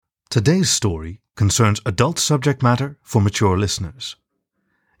Today's story concerns adult subject matter for mature listeners.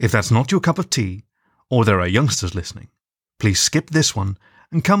 If that's not your cup of tea, or there are youngsters listening, please skip this one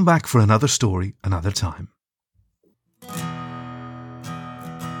and come back for another story another time.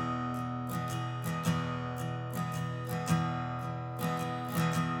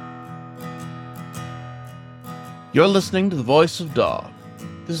 You're listening to The Voice of Dog.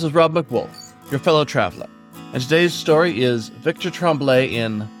 This is Rob McWolf, your fellow traveler, and today's story is Victor Tremblay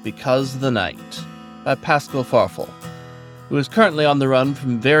in Because the Night by Pascal Farful, who is currently on the run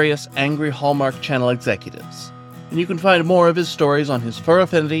from various angry Hallmark Channel executives, and you can find more of his stories on his Fur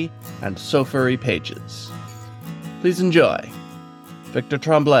Affinity and So Furry pages. Please enjoy Victor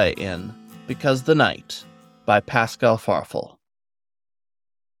Tremblay in Because the Night by Pascal Farful.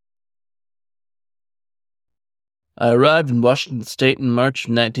 I arrived in Washington State in March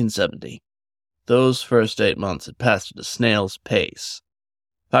of 1970. Those first 8 months had passed at a snail's pace.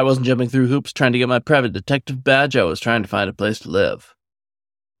 If I wasn't jumping through hoops trying to get my private detective badge, I was trying to find a place to live.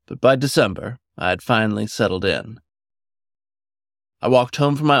 But by December, I had finally settled in. I walked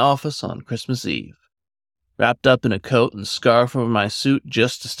home from my office on Christmas Eve, wrapped up in a coat and scarf over my suit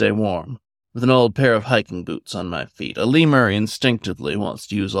just to stay warm, with an old pair of hiking boots on my feet. A lemur instinctively wants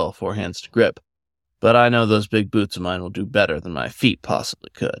to use all four hands to grip, but I know those big boots of mine will do better than my feet possibly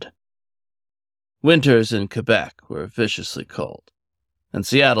could. Winters in Quebec were viciously cold, and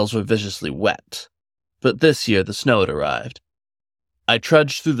Seattle's were viciously wet, but this year the snow had arrived. I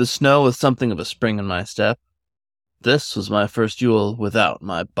trudged through the snow with something of a spring in my step. This was my first Yule without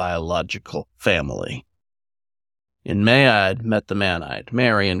my biological family. In May I had met the man I'd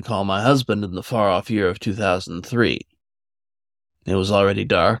marry and call my husband in the far-off year of 2003. It was already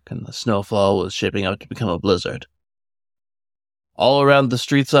dark, and the snowfall was shaping up to become a blizzard. All around the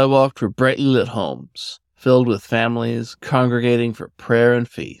streets I walked were brightly lit homes, filled with families congregating for prayer and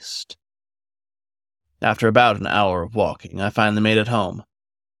feast. After about an hour of walking, I finally made it home.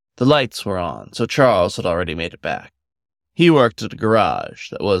 The lights were on, so Charles had already made it back. He worked at a garage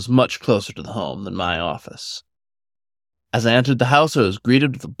that was much closer to the home than my office. As I entered the house, I was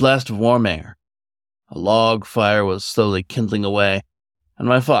greeted with a blast of warm air. A log fire was slowly kindling away, and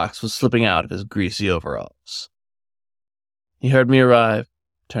my fox was slipping out of his greasy overalls. He heard me arrive,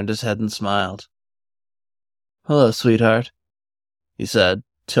 turned his head and smiled. "Hello, sweetheart," he said,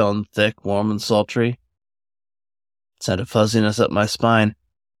 tone thick, warm, and sultry. It sent a fuzziness up my spine.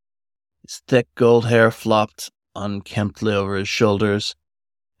 His thick gold hair flopped unkemptly over his shoulders,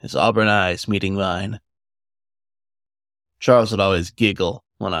 his auburn eyes meeting mine. Charles would always giggle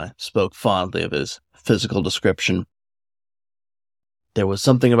when I spoke fondly of his physical description. There was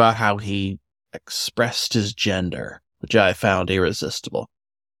something about how he expressed his gender, which I found irresistible.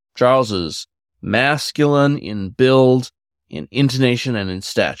 Charles is masculine in build, in intonation, and in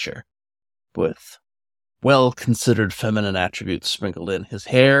stature, with well-considered feminine attributes sprinkled in. His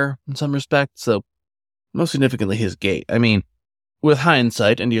hair, in some respects, though most significantly his gait. I mean, with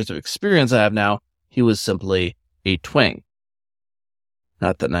hindsight and years of experience I have now, he was simply a twink.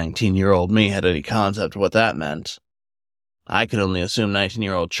 Not that 19-year-old me had any concept of what that meant. I could only assume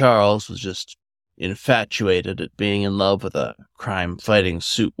 19-year-old Charles was just infatuated at being in love with a crime-fighting,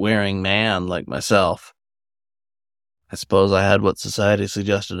 suit-wearing man like myself. I suppose I had what society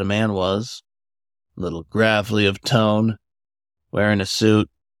suggested a man was. A little gravelly of tone, wearing a suit,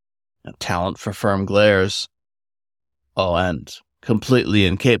 a talent for firm glares. Oh, and completely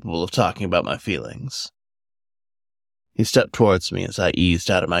incapable of talking about my feelings. He stepped towards me as I eased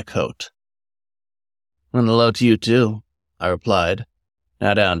out of my coat. "And hello to you, too," I replied,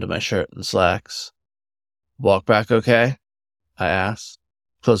 now down to my shirt and slacks. "Walk back okay?" I asked,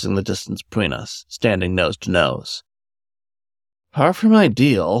 closing the distance between us, standing nose to nose. "Far from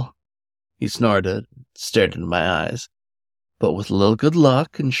ideal," he snorted, stared into my eyes. "But with a little good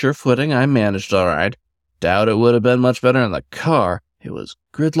luck and sure footing, I managed all right. Doubt it would have been much better in the car. It was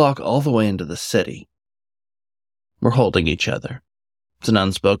gridlock all the way into the city." We're holding each other. It's an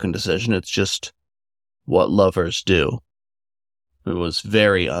unspoken decision. It's just what lovers do. It was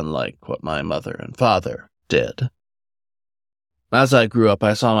very unlike what my mother and father did. As I grew up,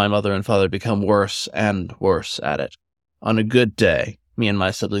 I saw my mother and father become worse and worse at it. On a good day, me and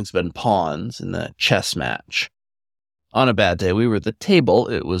my siblings had been pawns in the chess match. On a bad day, we were the table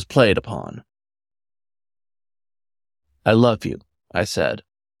it was played upon. "I love you," I said.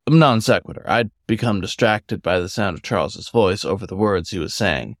 Non sequitur. I'd become distracted by the sound of Charles's voice over the words he was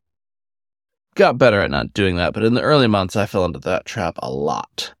saying. Got better at not doing that, but in the early months I fell into that trap a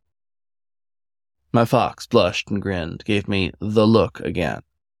lot. My fox blushed and grinned, gave me the look again.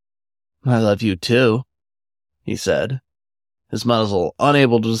 "I love you too," he said, his muzzle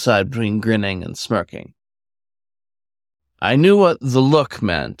unable to decide between grinning and smirking. I knew what the look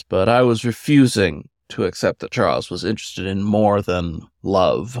meant, but I was refusing to accept that Charles was interested in more than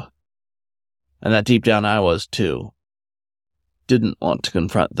love. And that deep down I was too. Didn't want to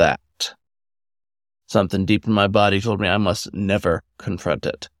confront that. Something deep in my body told me I must never confront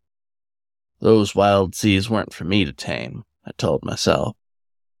it. Those wild seas weren't for me to tame, I told myself.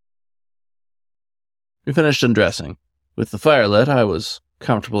 We finished undressing. With the fire lit, I was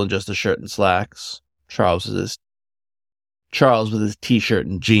comfortable in just a shirt and slacks. Charles with his t-shirt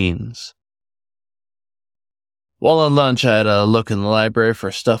and jeans. While on lunch, I had a look in the library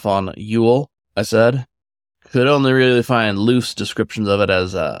for stuff on Yule, I said. Could only really find loose descriptions of it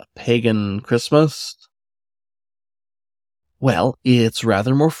as a pagan Christmas. Well, it's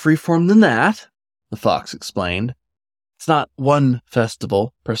rather more freeform than that, the fox explained. It's not one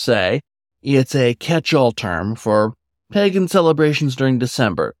festival, per se. It's a catch-all term for pagan celebrations during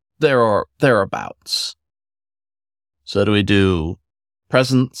December. Thereabouts. So do we do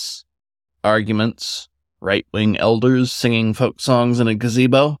presents, arguments, right-wing elders singing folk songs in a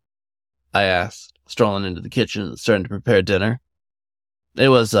gazebo? I asked, strolling into the kitchen and starting to prepare dinner. It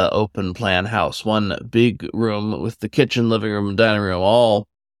was an open-plan house, one big room with the kitchen, living room, and dining room all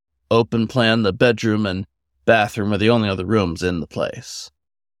open-plan. The bedroom and bathroom were the only other rooms in the place.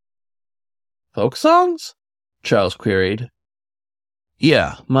 Folk songs? Charles queried.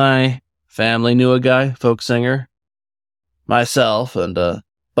 Yeah, my family knew a guy, folk singer. Myself and a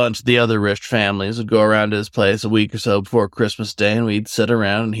bunch of the other rich families would go around to his place a week or so before Christmas Day, and we'd sit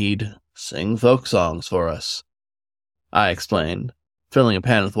around and he'd sing folk songs for us. I explained, filling a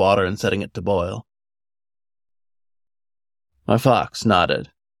pan with water and setting it to boil. My fox nodded.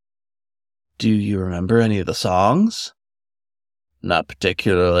 Do you remember any of the songs? Not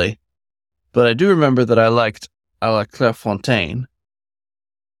particularly, but I do remember that I liked "A la Clairefontaine."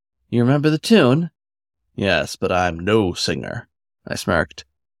 You remember the tune? Yes, but I'm no singer, I smirked.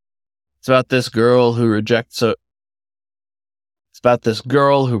 It's about this girl who rejects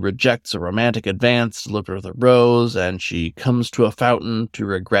a romantic advance delivered with a rose, and she comes to a fountain to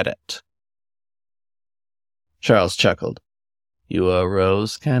regret it. Charles chuckled. You a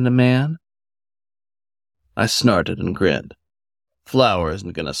rose kind of man? I snorted and grinned. Flour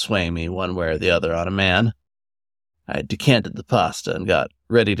isn't going to sway me one way or the other on a man. I decanted the pasta and got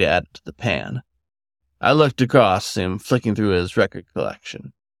ready to add it to the pan. I looked across him, flicking through his record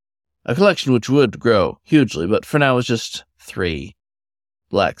collection. A collection which would grow hugely, but for now was just 3.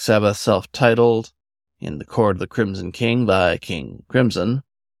 Black Sabbath self-titled, In the Court of the Crimson King by King Crimson,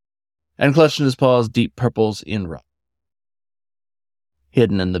 and clutched in his paws Deep Purple's In Rock.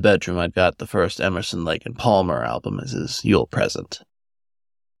 Hidden in the bedroom, I'd got the first Emerson, Lake and Palmer album as his Yule present.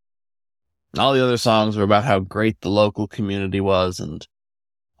 All the other songs were about how great the local community was, and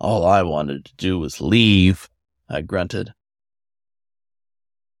all I wanted to do was leave, I grunted.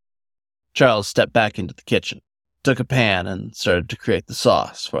 Charles stepped back into the kitchen, took a pan, and started to create the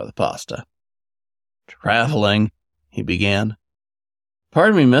sauce for the pasta. Traveling, he began. Part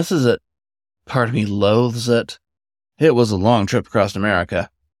of me misses it. Part of me loathes it. It was a long trip across America.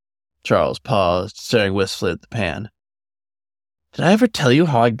 Charles paused, staring wistfully at the pan. Did I ever tell you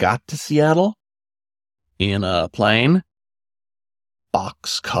how I got to Seattle? In a plane?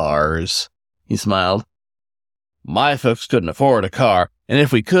 Boxcars, he smiled. My folks couldn't afford a car, and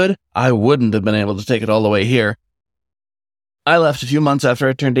if we could, I wouldn't have been able to take it all the way here. I left a few months after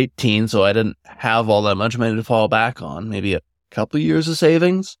I turned 18, so I didn't have all that much money to fall back on, maybe a couple years of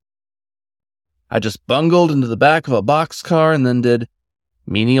savings. I just bungled into the back of a boxcar and then did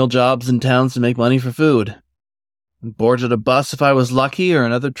menial jobs in towns to make money for food. Boarded a bus if I was lucky, or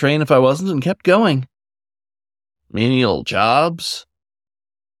another train if I wasn't, and kept going. Menial jobs?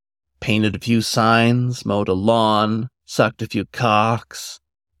 Painted a few signs, mowed a lawn, sucked a few cocks.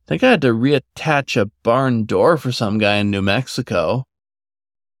 Think I had to reattach a barn door for some guy in New Mexico.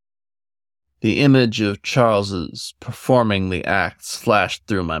 The image of Charles's performing the acts flashed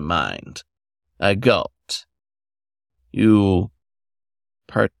through my mind. I gulped. You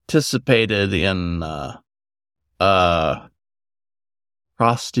participated in,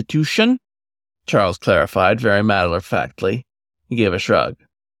 prostitution? Charles clarified, very matter-of-factly. He gave a shrug.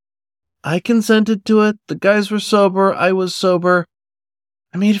 I consented to it. The guys were sober. I was sober.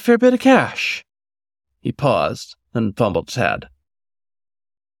 I made a fair bit of cash. He paused, then fumbled his head.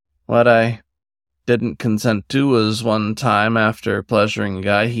 What I didn't consent to was one time after pleasuring a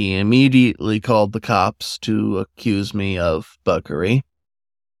guy, he immediately called the cops to accuse me of buggery.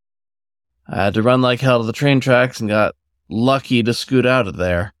 I had to run like hell to the train tracks and got lucky to scoot out of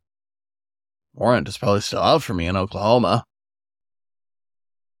there. Warrant is probably still out for me in Oklahoma.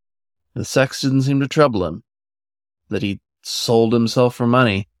 The sex didn't seem to trouble him, that he sold himself for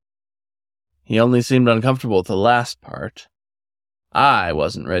money. He only seemed uncomfortable with the last part. I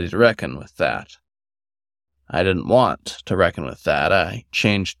wasn't ready to reckon with that. I didn't want to reckon with that. I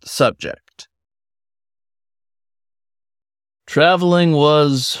changed the subject. Traveling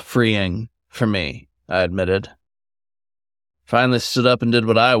was freeing for me, I admitted. Finally stood up and did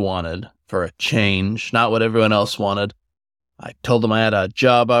what I wanted, for a change, not what everyone else wanted. I told them I had a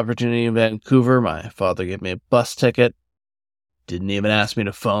job opportunity in Vancouver. My father gave me a bus ticket. Didn't even ask me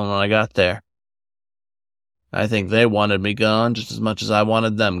to phone when I got there. I think they wanted me gone just as much as I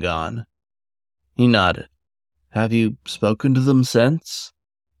wanted them gone. He nodded. Have you spoken to them since?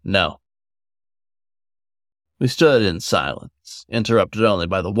 No. We stood in silence, interrupted only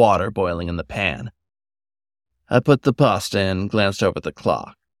by the water boiling in the pan. I put the pasta in and glanced over at the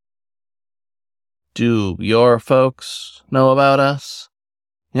clock. Do your folks know about us?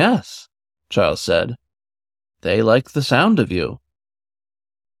 Yes, Charles said. They like the sound of you.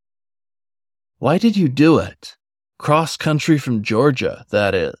 Why did you do it? Cross country from Georgia,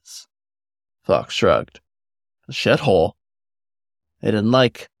 that is. Fox shrugged. A shithole. They didn't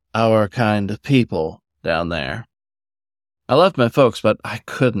like our kind of people down there. I loved my folks, but I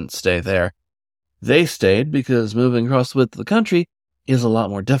couldn't stay there. They stayed because moving across the width of the country is a lot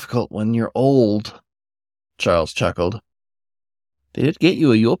more difficult when you're old. Charles chuckled. They did get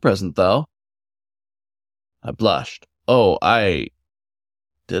you a Yule present, though. I blushed. Oh, I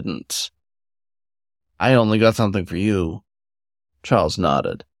didn't. I only got something for you. Charles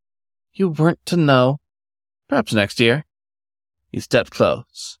nodded. You weren't to know. Perhaps next year. He stepped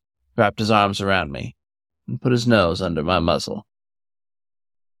close, wrapped his arms around me, and put his nose under my muzzle.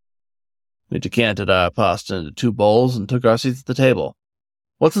 We decanted our pasta into 2 bowls and took our seats at the table.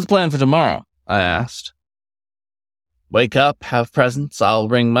 What's the plan for tomorrow? I asked. Wake up, have presents, I'll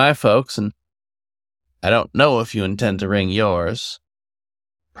ring my folks, and I don't know if you intend to ring yours.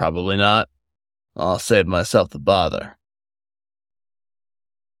 Probably not. I'll save myself the bother.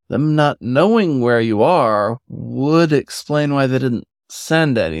 Them not knowing where you are would explain why they didn't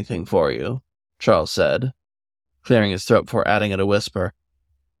send anything for you, Charles said, clearing his throat before adding in a whisper.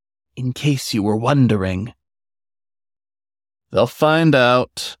 In case you were wondering. They'll find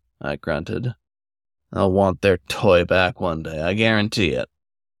out, I grunted. They'll want their toy back one day, I guarantee it.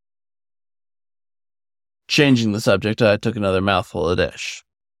 Changing the subject, I took another mouthful of the dish.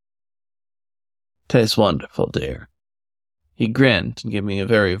 Tastes wonderful, dear. He grinned and gave me a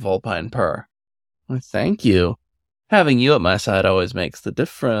very vulpine purr. Why, thank you. Having you at my side always makes the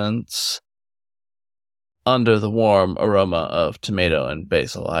difference. Under the warm aroma of tomato and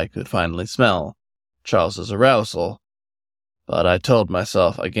basil, I could finally smell Charles's arousal, but I told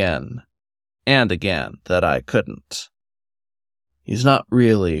myself again and again that I couldn't. He's not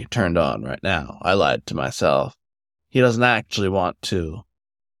really turned on right now, I lied to myself. He doesn't actually want to,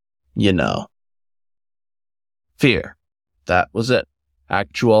 you know. Fear. That was it.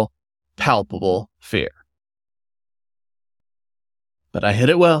 Actual, palpable fear. But I hid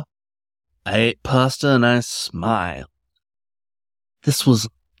it well. I ate pasta and I smiled. This was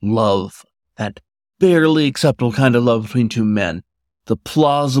love, that barely acceptable kind of love between 2 men. The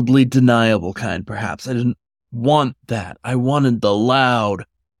plausibly deniable kind, perhaps. I didn't want that. I wanted the loud,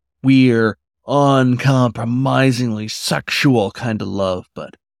 weird, uncompromisingly sexual kind of love,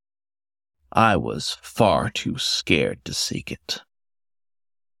 but I was far too scared to seek it.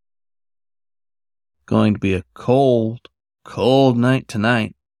 Going to be a cold, cold night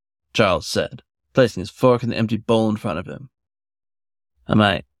tonight, Charles said, placing his fork in the empty bowl in front of him. I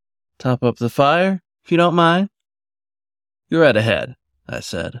might top up the fire, if you don't mind. You're right ahead, I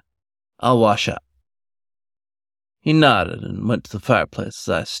said. I'll wash up. He nodded and went to the fireplace as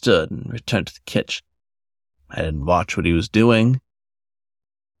I stood and returned to the kitchen. I didn't watch what he was doing.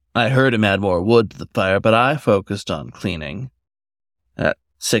 I heard him add more wood to the fire, but I focused on cleaning. That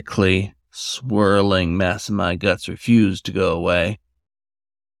sickly, swirling mess in my guts refused to go away.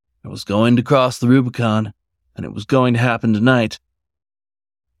 I was going to cross the Rubicon, and it was going to happen tonight.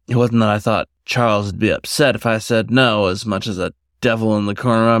 It wasn't that I thought Charles would be upset if I said no, as much as a devil in the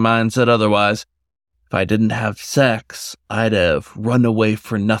corner of my mind said otherwise. If I didn't have sex, I'd have run away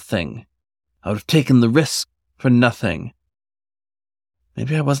for nothing. I would have taken the risk for nothing.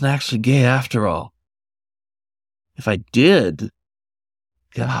 Maybe I wasn't actually gay after all. If I did,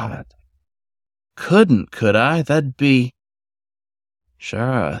 God, couldn't, could I? That'd be... Sure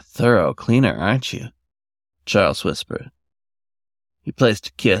a thorough cleaner, aren't you? Charles whispered. He placed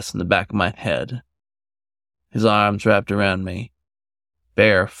a kiss in the back of my head. His arms wrapped around me.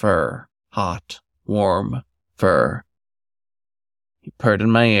 Bare fur, hot, warm fur. He purred in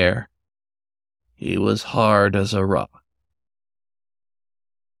my ear, He was hard as a rock.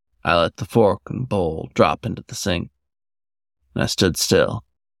 I let the fork and bowl drop into the sink, and I stood still.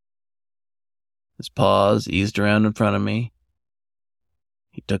 His paws eased around in front of me.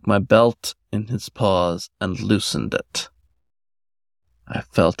 He took my belt in his paws and loosened it. I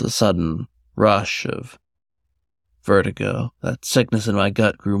felt a sudden rush of vertigo. That sickness in my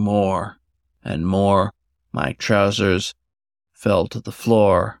gut grew more and more. My trousers fell to the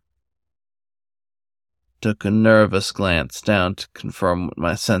floor. Took a nervous glance down to confirm what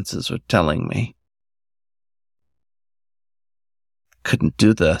my senses were telling me. Couldn't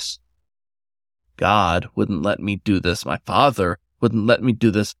do this. God wouldn't let me do this. My father wouldn't let me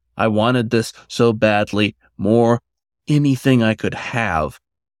do this. I wanted this so badly, more anything I could have.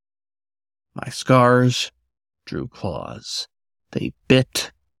 My scars drew claws. They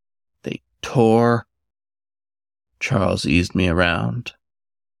bit. They tore. Charles eased me around.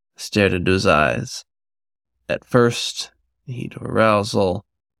 I stared into his eyes. At first, the heat of arousal,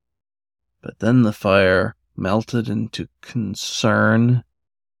 but then the fire melted into concern,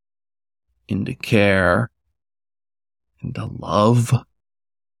 into care, into love.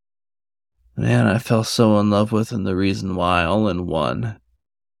 The man I fell so in love with, and the reason why, all in one.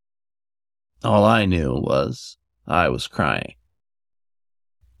 All I knew was I was crying.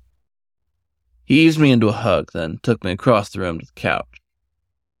 He eased me into a hug, then took me across the room to the couch.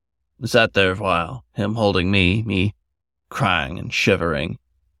 I sat there a while, him holding me crying and shivering.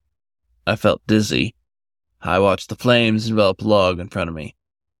 I felt dizzy. I watched the flames envelop a log in front of me,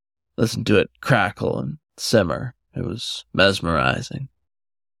 listened to it crackle and simmer. It was mesmerizing.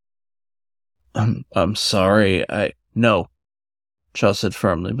 I'm sorry, No, Charles said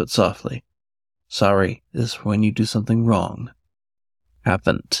firmly but softly. Sorry is when you do something wrong.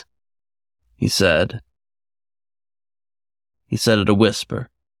 Haven't, he said. He said at a whisper,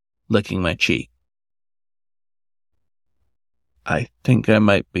 licking my cheek. I think I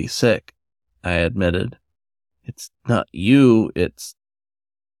might be sick, I admitted. It's not you, it's...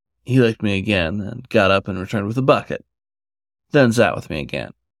 He licked me again and got up and returned with a bucket, then sat with me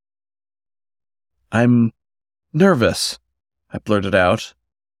again. I'm nervous, I blurted out.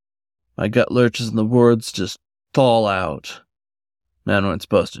 My gut lurches and the words just fall out. Men weren't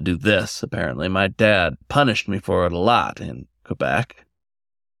supposed to do this, apparently. My dad punished me for it a lot in Quebec.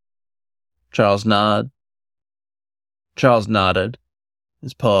 Charles nodded.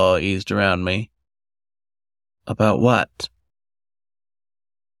 His paw eased around me. About what?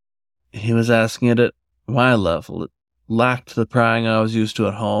 He was asking it at my level. It lacked the prying I was used to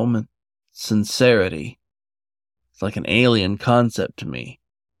at home, and sincerity. It's like an alien concept to me.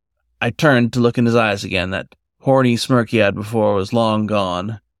 I turned to look in his eyes again. That horny smirk he had before was long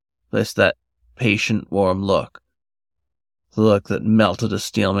gone. Placed that patient, warm look. The look that melted a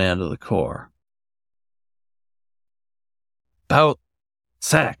steel man to the core. About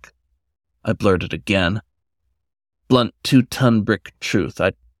Zach, I blurted again. Blunt 2-ton brick truth.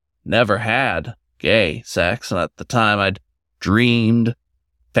 I'd never had gay sex, and at the time I'd dreamed,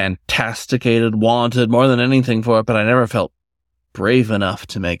 fantasticated, wanted more than anything for it, but I never felt brave enough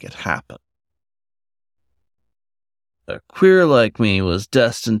to make it happen. A queer like me was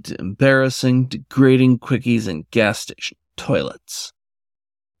destined to embarrassing, degrading quickies and gas station toilets.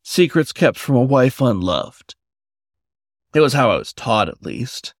 Secrets kept from a wife unloved. It was how I was taught, at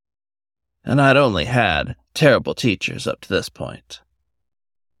least. And I'd only had terrible teachers up to this point.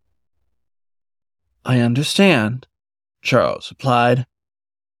 I understand, Charles replied.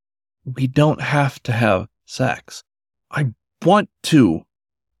 We don't have to have sex. I want to,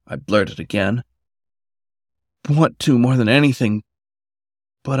 I blurted again. Want to more than anything,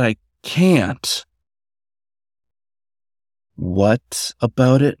 but I can't. What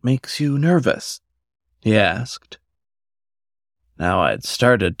about it makes you nervous? He asked. Now I'd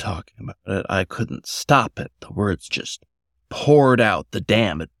started talking about it, I couldn't stop it. The words just poured out. The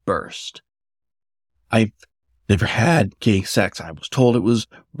dam had burst. I've never had gay sex. I was told it was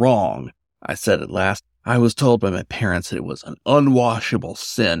wrong, I said at last. I was told by my parents that it was an unwashable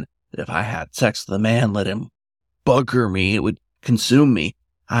sin, that if I had sex with a man, let him bugger me, it would consume me.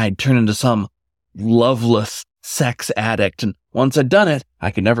 I'd turn into some loveless sex addict, and once I'd done it,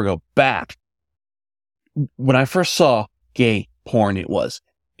 I could never go back. When I first saw gay porn, it was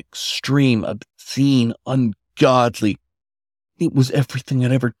extreme, obscene, ungodly. It was everything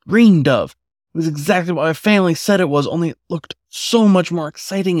I'd ever dreamed of. It was exactly what my family said it was, only it looked so much more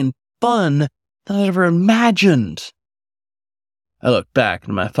exciting and fun than I'd ever imagined. I looked back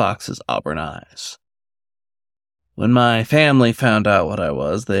into my fox's auburn eyes. When my family found out what I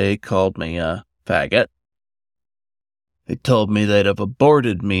was, they called me a faggot. They told me they'd have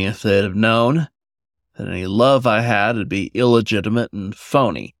aborted me if they'd have known. that any love I had would be illegitimate and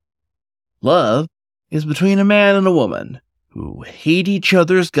phony. Love is between a man and a woman who hate each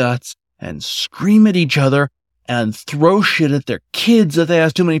other's guts and scream at each other and throw shit at their kids if they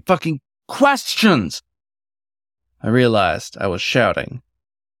ask too many fucking questions. I realized I was shouting.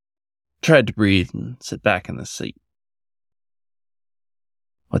 Tried to breathe and sit back in the seat.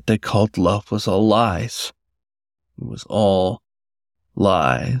 What they called love was all lies. It was all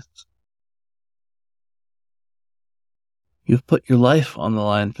lies. You've put your life on the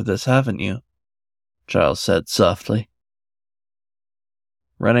line for this, haven't you? Giles said softly.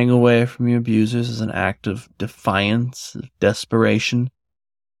 Running away from your abusers is an act of defiance, of desperation,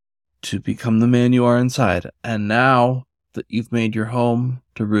 to become the man you are inside. And now that you've made your home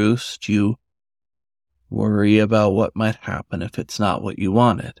to roost, you worry about what might happen if it's not what you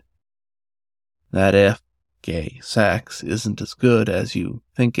wanted. That if gay sex isn't as good as you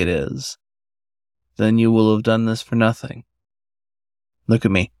think it is, then you will have done this for nothing. Look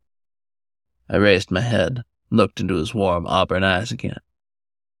at me. I raised my head, looked into his warm auburn eyes again.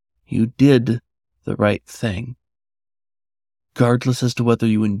 You did the right thing. Regardless as to whether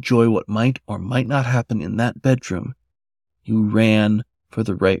you enjoy what might or might not happen in that bedroom, you ran for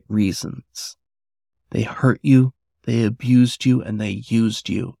the right reasons. They hurt you, they abused you, and they used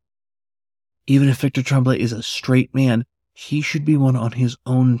you. Even if Victor Tremblay is a straight man, he should be one on his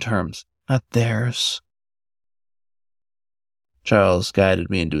own terms, not theirs. Charles guided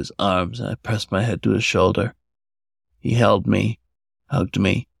me into his arms, and I pressed my head to his shoulder. He held me, hugged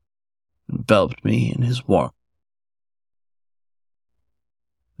me, enveloped me in his warmth.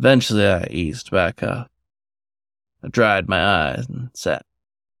 Eventually I eased back up. I dried my eyes and sat.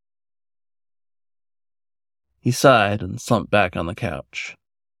 He sighed and slumped back on the couch.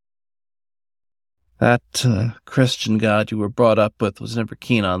 That Christian God you were brought up with was never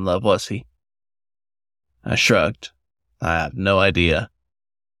keen on love, was he? I shrugged. I have no idea.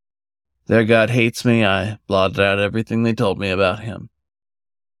 Their God hates me. I blotted out everything they told me about him.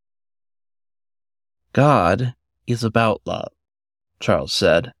 God is about love, Charles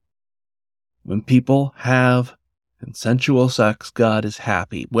said. When people have consensual sex, God is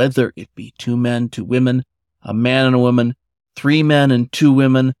happy, whether it be 2 men, 2 women, a man and a woman, 3 men and 2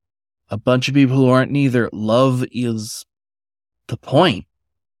 women, a bunch of people who aren't neither. Love is the point.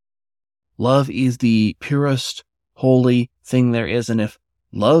 Love is the purest, holy thing there is, and if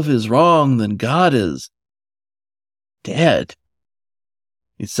love is wrong, then God is dead.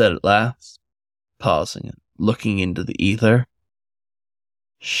 He said at last, pausing and looking into the ether.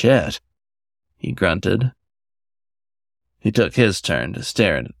 Shit, he grunted. He took his turn to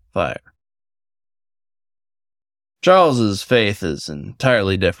stare into the fire. Charles's faith is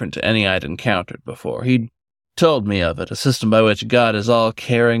entirely different to any I'd encountered before. He'd told me of it, a system by which God is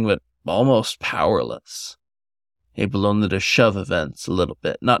all-caring but almost powerless, able only to shove events a little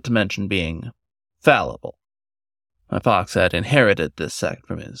bit, not to mention being fallible. My Fox had inherited this sect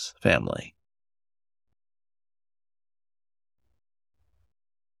from his family.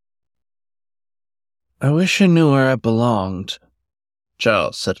 I wish I knew where I belonged,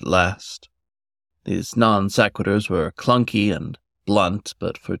 Charles said at last. These non-sequiturs were clunky and blunt,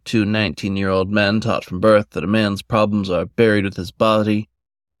 but for 2 19-year-old men taught from birth that a man's problems are buried with his body,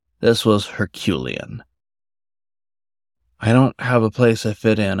 this was Herculean. I don't have a place I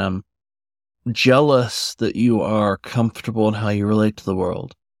fit in. I'm jealous that you are comfortable in how you relate to the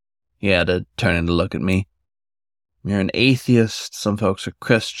world, he added, turning to look at me. You're an atheist, some folks are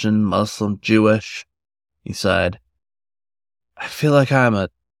Christian, Muslim, Jewish, he sighed. I feel like I'm a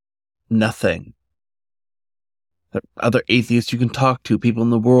nothing. There are other atheists you can talk to, people in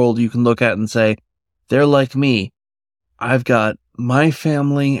the world you can look at and say, they're like me. I've got my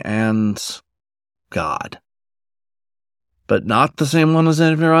family and God. But not the same one as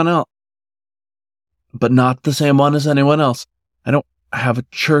anyone else. I don't have a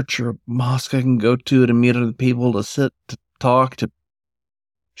church or a mosque I can go to meet other people, to sit, to talk, to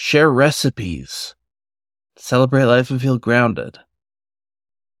share recipes, to celebrate life and feel grounded.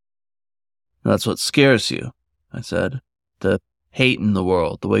 That's what scares you, I said. The hate in the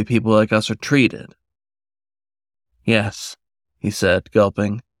world, the way people like us are treated. Yes, he said,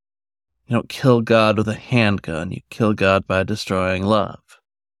 gulping. You don't kill God with a handgun, you kill God by destroying love.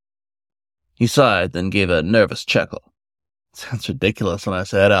 He sighed, then gave a nervous chuckle. Sounds ridiculous when I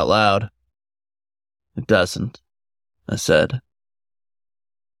say it out loud. It doesn't, I said.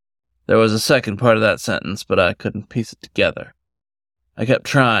 There was a second part of that sentence, but I couldn't piece it together. I kept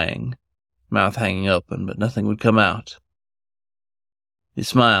trying, mouth hanging open, but nothing would come out. He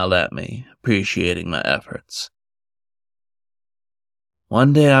smiled at me, appreciating my efforts.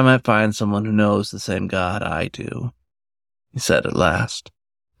 One day I might find someone who knows the same God I do, he said at last.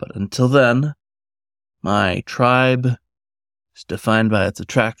 But until then, my tribe is defined by its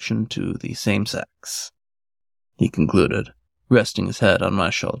attraction to the same sex, he concluded, resting his head on my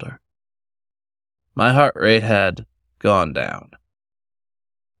shoulder. My heart rate had gone down.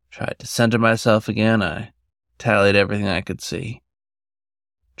 Tried to center myself again. I tallied everything I could see.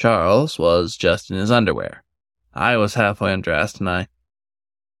 Charles was just in his underwear. I was halfway undressed, and I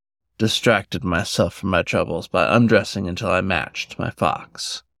distracted myself from my troubles by undressing until I matched my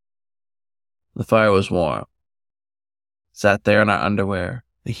fox. The fire was warm. Sat there in our underwear,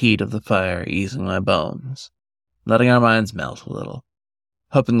 the heat of the fire easing my bones, letting our minds melt a little,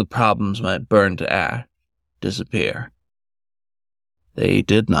 hoping the problems might burn to ash, disappear. They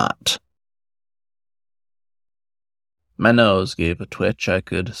did not. My nose gave a twitch. I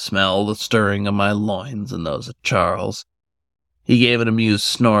could smell the stirring of my loins and those of Charles. He gave an amused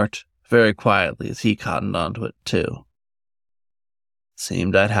snort, very quietly, as he cottoned onto it, too.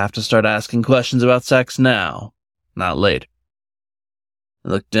 Seemed I'd have to start asking questions about sex now, not later. I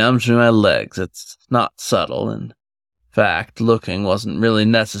looked down between my legs. It's not subtle. In fact, looking wasn't really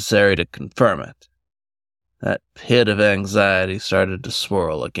necessary to confirm it. That pit of anxiety started to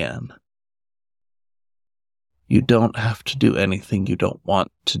swirl again. You don't have to do anything you don't want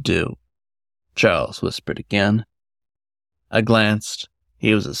to do, Charles whispered again. I glanced.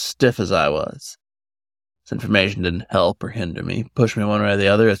 He was as stiff as I was. This information didn't help or hinder me, push me one way or the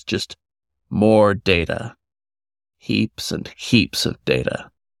other. It's just more data. Heaps and heaps of data.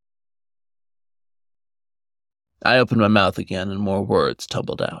 I opened my mouth again and more words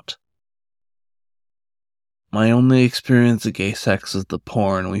tumbled out. My only experience of gay sex was the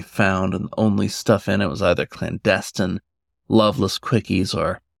porn we found, and the only stuff in it was either clandestine, loveless quickies,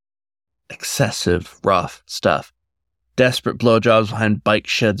 or excessive, rough stuff. Desperate blowjobs behind bike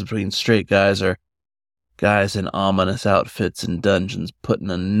sheds between straight guys, or guys in ominous outfits in dungeons putting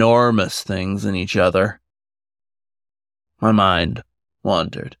enormous things in each other. My mind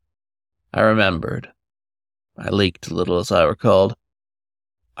wandered. I remembered. I leaked a little as I recalled.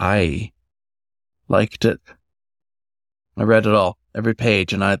 I liked it. I read it all, every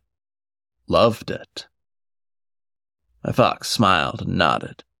page, and I loved it. My fox smiled and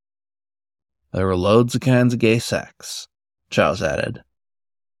nodded. There were loads of kinds of gay sex, Charles added.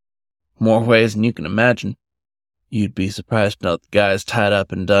 More ways than you can imagine. You'd be surprised to know that the guys tied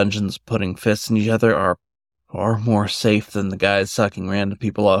up in dungeons putting fists in each other are far more safe than the guys sucking random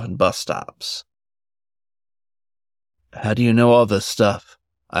people off in bus stops. How do you know all this stuff?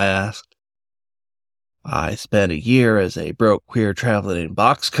 I asked. I spent a year as a broke queer traveling in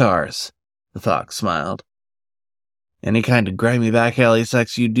boxcars, the fox smiled. Any kind of grimy back alley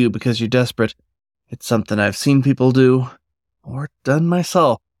sex you do because you're desperate. It's something I've seen people do, or done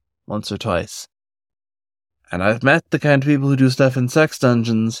myself, once or twice. And I've met the kind of people who do stuff in sex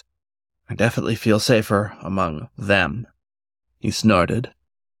dungeons. I definitely feel safer among them. He snorted.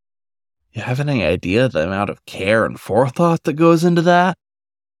 You have any idea the amount of care and forethought that goes into that?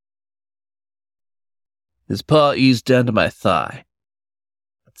 His paw eased down to my thigh.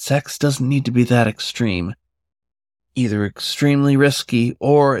 But sex doesn't need to be that extreme. Either extremely risky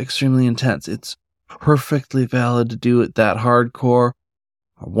or extremely intense. It's perfectly valid to do it that hardcore or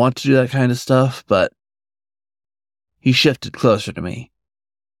want to do that kind of stuff, but he shifted closer to me.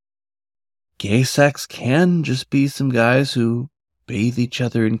 Gay sex can just be some guys who bathe each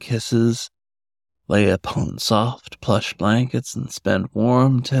other in kisses, lay upon soft plush blankets, and spend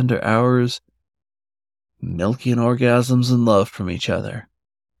warm, tender hours milking orgasms and love from each other.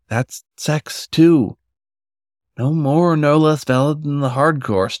 That's sex, too. No more or no less valid than the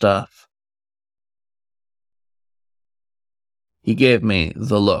hardcore stuff. He gave me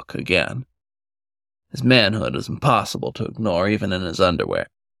the look again. His manhood was impossible to ignore even in his underwear.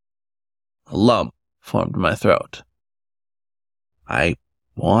 A lump formed in my throat. I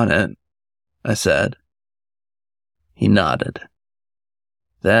want it, I said. He nodded.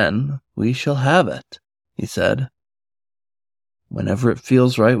 Then we shall have it, he said. Whenever it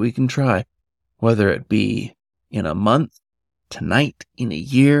feels right, we can try. Whether it be in a month, tonight, in a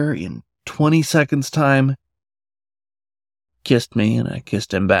year, in 20 seconds' time. Kissed me, and I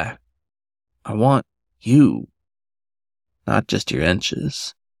kissed him back. I want you, not just your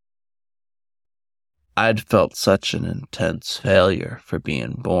inches. I'd felt such an intense failure for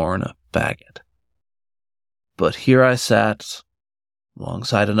being born a faggot. But here I sat,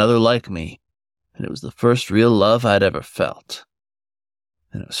 alongside another like me, and it was the first real love I'd ever felt.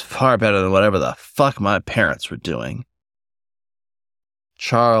 And it was far better than whatever the fuck my parents were doing.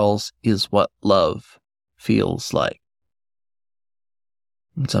 Charles is what love feels like.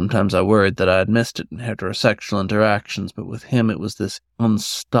 And sometimes I worried that I had missed it in heterosexual interactions, but with him it was this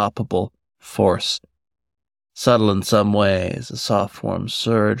unstoppable force. Subtle in some ways, a soft warm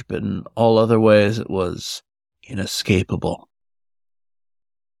surge, but in all other ways it was inescapable.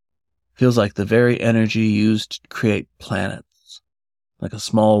 Feels like the very energy used to create planets, like a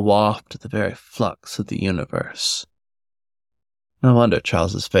small waft of the very flux of the universe. No wonder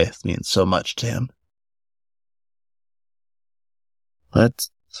Charles's faith means so much to him.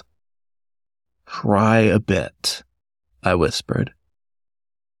 Let's try a bit, I whispered.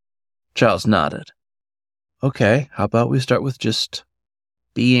 Charles nodded. Okay, how about we start with just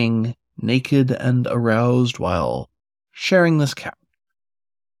being naked and aroused while sharing this couch?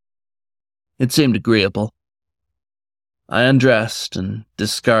 It seemed agreeable. I undressed and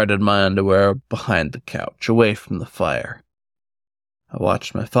discarded my underwear behind the couch, away from the fire. I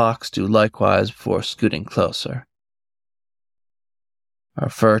watched my fox do likewise before scooting closer. Our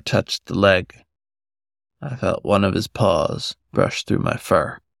fur touched the leg. I felt one of his paws brush through my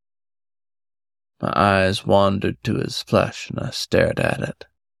fur. My eyes wandered to his flesh, and I stared at it.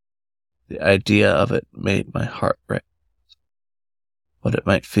 The idea of it made my heart race. What it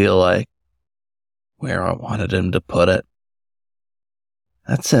might feel like, where I wanted him to put it.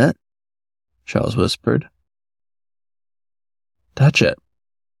 That's it, Charles whispered. Touch it.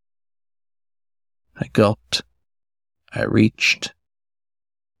 I gulped. I reached.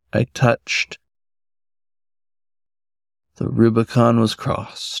 I touched. The Rubicon was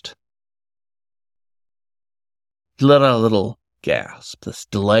crossed. He let out a little gasp, this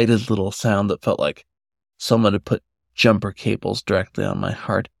delighted little sound that felt like someone had put jumper cables directly on my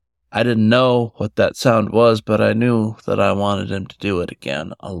heart. I didn't know what that sound was, but I knew that I wanted him to do it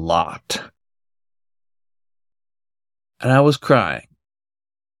again a lot. And I was crying.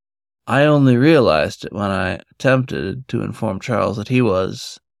 I only realized it when I attempted to inform Charles that he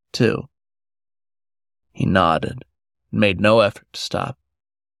was, too. He nodded and made no effort to stop.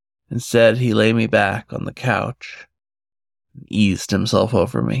 Instead, he lay me back on the couch and eased himself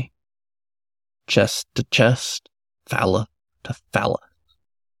over me. Chest to chest, phalla to phalla.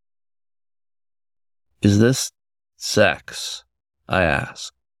 Is this sex? I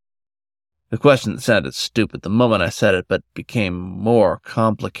asked. The question sounded stupid the moment I said it, but became more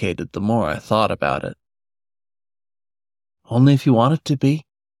complicated the more I thought about it. Only if you want it to be,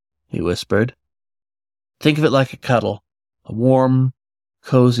 he whispered. Think of it like a cuddle, a warm,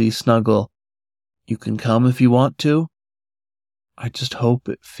 cozy snuggle. You can come if you want to. I just hope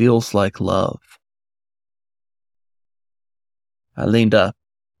it feels like love. I leaned up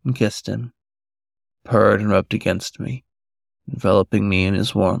and kissed him, purred and rubbed against me, enveloping me in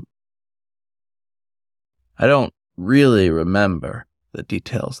his warmth. I don't really remember the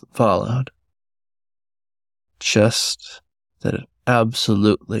details that followed. Just that it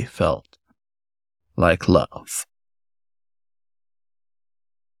absolutely felt like love.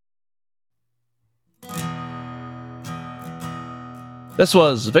 This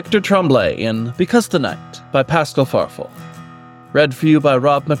was Victor Tremblay in Because the Night by Pascal Farful. Read for you by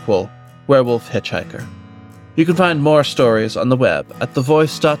Rob McWool, Werewolf Hitchhiker. You can find more stories on the web at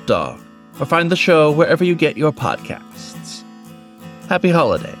thevoice.dog or find the show wherever you get your podcasts. Happy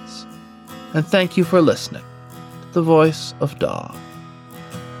holidays, and thank you for listening to The Voice of Dog.